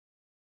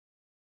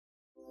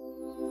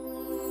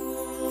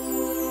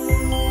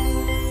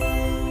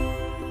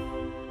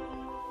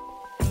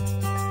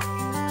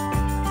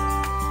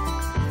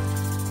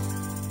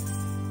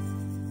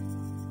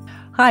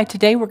Hi,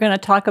 today we're going to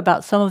talk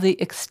about some of the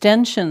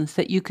extensions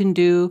that you can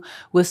do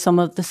with some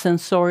of the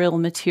sensorial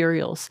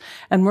materials.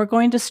 And we're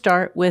going to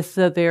start with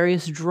the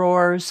various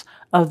drawers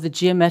of the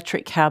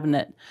geometric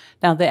cabinet.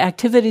 Now, the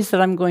activities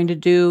that I'm going to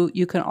do,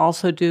 you can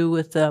also do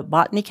with the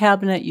botany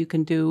cabinet, you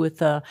can do with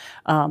the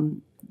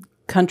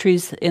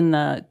countries in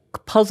the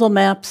puzzle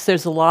maps.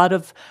 There's a lot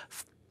of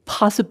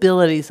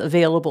possibilities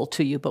available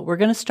to you, but we're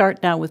going to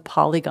start now with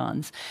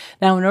polygons.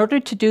 Now, in order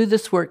to do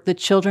this work, the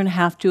children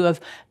have to have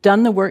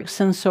done the work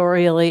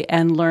sensorially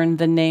and learned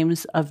the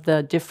names of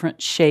the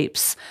different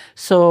shapes.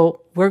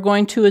 So we're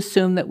going to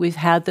assume that we've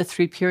had the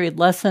 3-period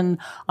lesson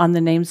on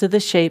the names of the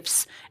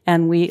shapes,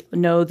 and we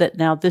know that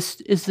now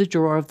this is the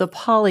drawer of the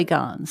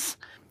polygons.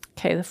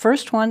 Okay, the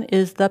first one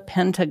is the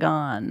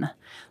pentagon.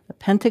 The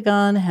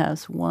pentagon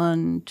has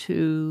 1,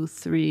 2,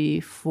 3,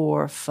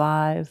 4,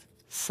 5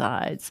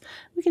 sides.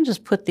 We can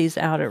just put these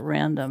out at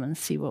random and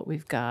see what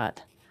we've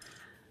got.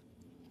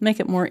 Make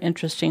it more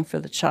interesting for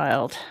the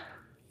child.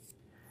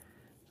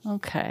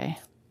 Okay,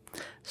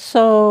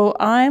 so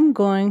I'm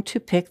going to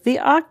pick the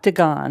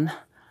octagon.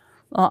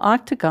 Well,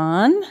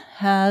 octagon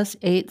has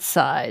 8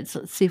 sides.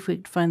 Let's see if we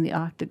can find the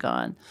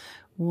octagon.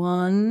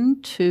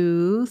 1,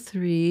 2,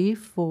 3,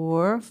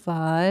 4,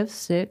 5,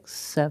 6,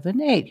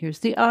 7, 8. Here's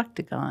the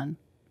octagon.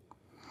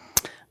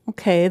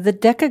 Okay, the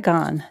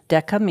decagon.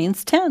 Deca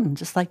means 10,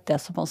 just like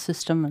decimal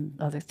system and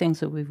other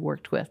things that we've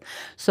worked with.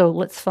 So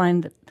let's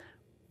find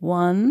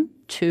 1,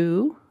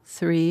 2,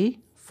 3,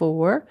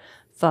 4,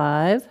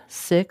 5,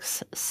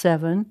 6,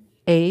 7,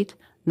 8,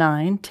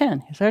 9, 10.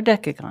 Here's our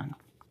decagon.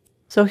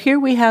 So here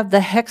we have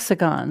the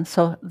hexagon.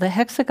 So the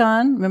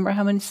hexagon, remember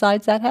how many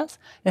sides that has?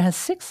 It has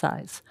 6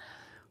 sides.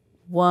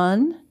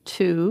 1,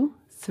 2,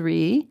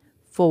 3,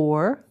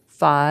 4,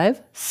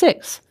 5,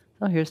 6.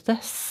 So here's the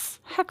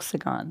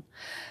hexagon.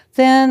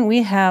 Then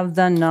we have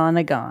the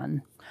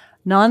nonagon.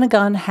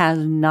 Nonagon has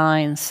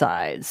 9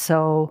 sides,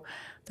 so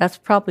that's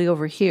probably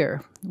over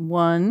here.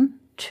 1,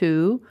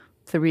 2,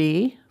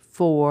 3,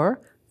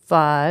 4,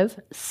 5,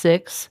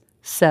 6,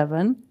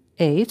 7,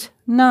 8,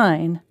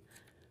 9.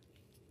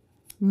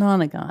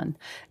 Nonagon.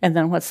 And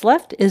then what's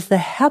left is the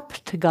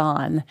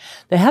heptagon.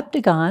 The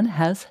heptagon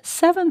has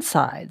 7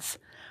 sides.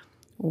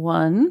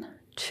 1,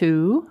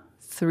 2,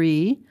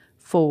 3,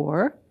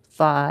 4,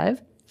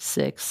 5,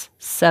 6,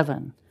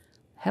 7.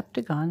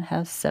 Heptagon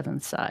has 7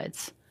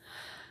 sides.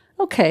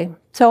 Okay,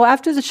 so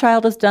after the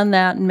child has done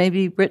that and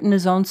maybe written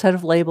his own set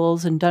of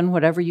labels and done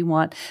whatever you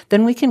want,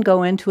 then we can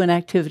go into an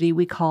activity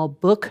we call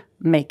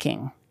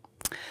bookmaking.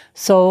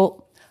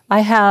 So I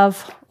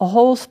have a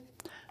whole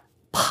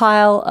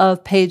pile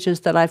of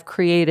pages that I've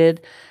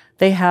created.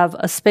 They have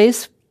a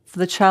space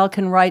the child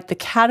can write the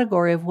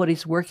category of what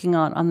he's working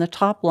on the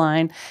top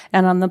line,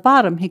 and on the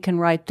bottom he can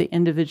write the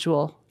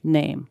individual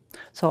name.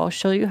 So I'll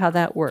show you how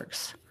that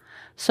works.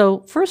 So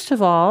first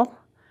of all,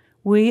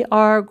 we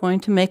are going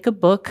to make a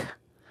book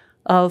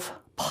of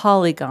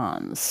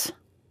polygons.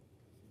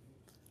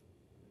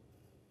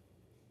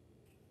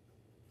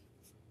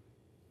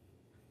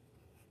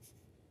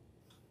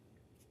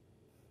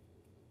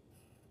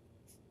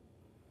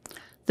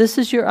 This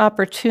is your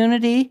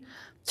opportunity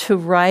to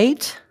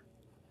write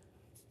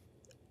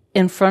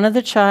in front of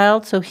the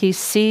child so he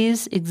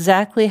sees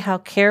exactly how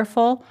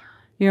careful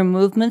your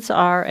movements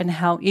are and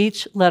how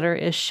each letter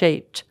is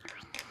shaped.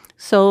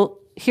 So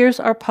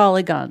here's our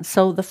polygon.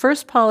 So the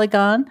first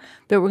polygon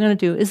that we're going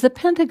to do is the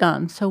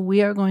pentagon. So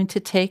we are going to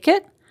take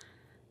it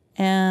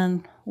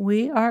and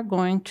we are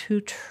going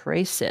to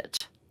trace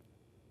it.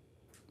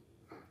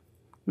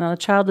 Now the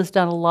child has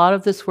done a lot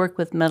of this work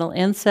with metal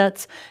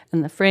insets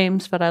and the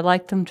frames, but I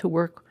like them to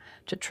work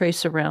to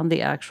trace around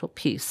the actual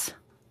piece.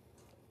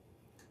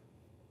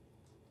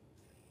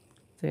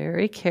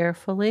 Very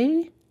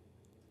carefully.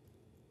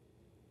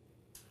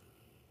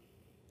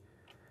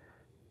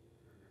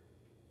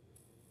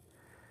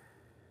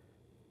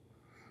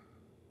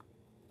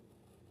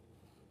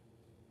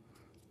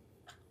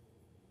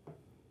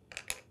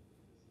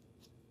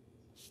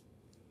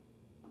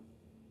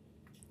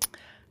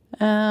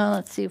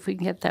 Let's see if we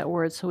can get that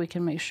word so we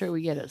can make sure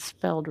we get it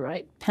spelled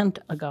right.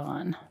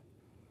 Pentagon.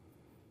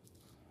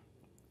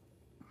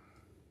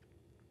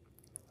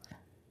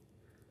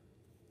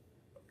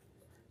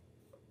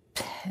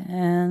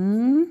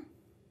 Pen.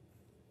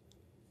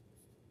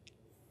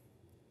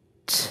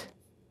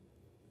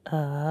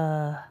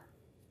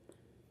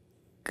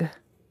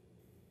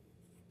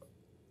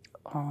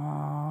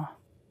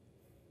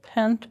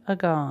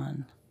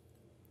 Pentagon.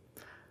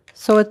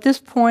 So at this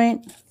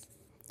point,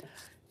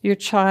 your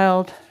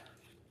child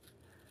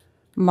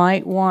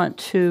might want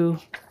to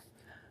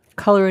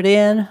color it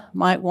in,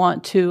 might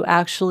want to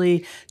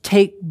actually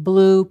take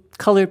blue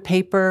colored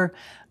paper,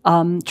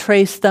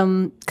 trace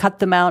them, cut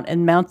them out,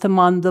 and mount them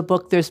on the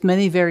book. There's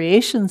many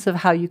variations of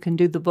how you can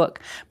do the book.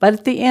 But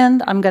at the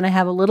end, I'm going to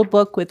have a little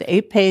book with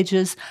 8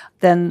 pages.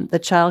 Then the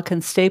child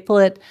can staple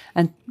it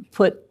and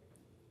put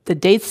the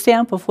date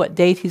stamp of what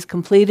date he's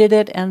completed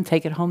it and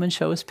take it home and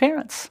show his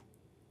parents.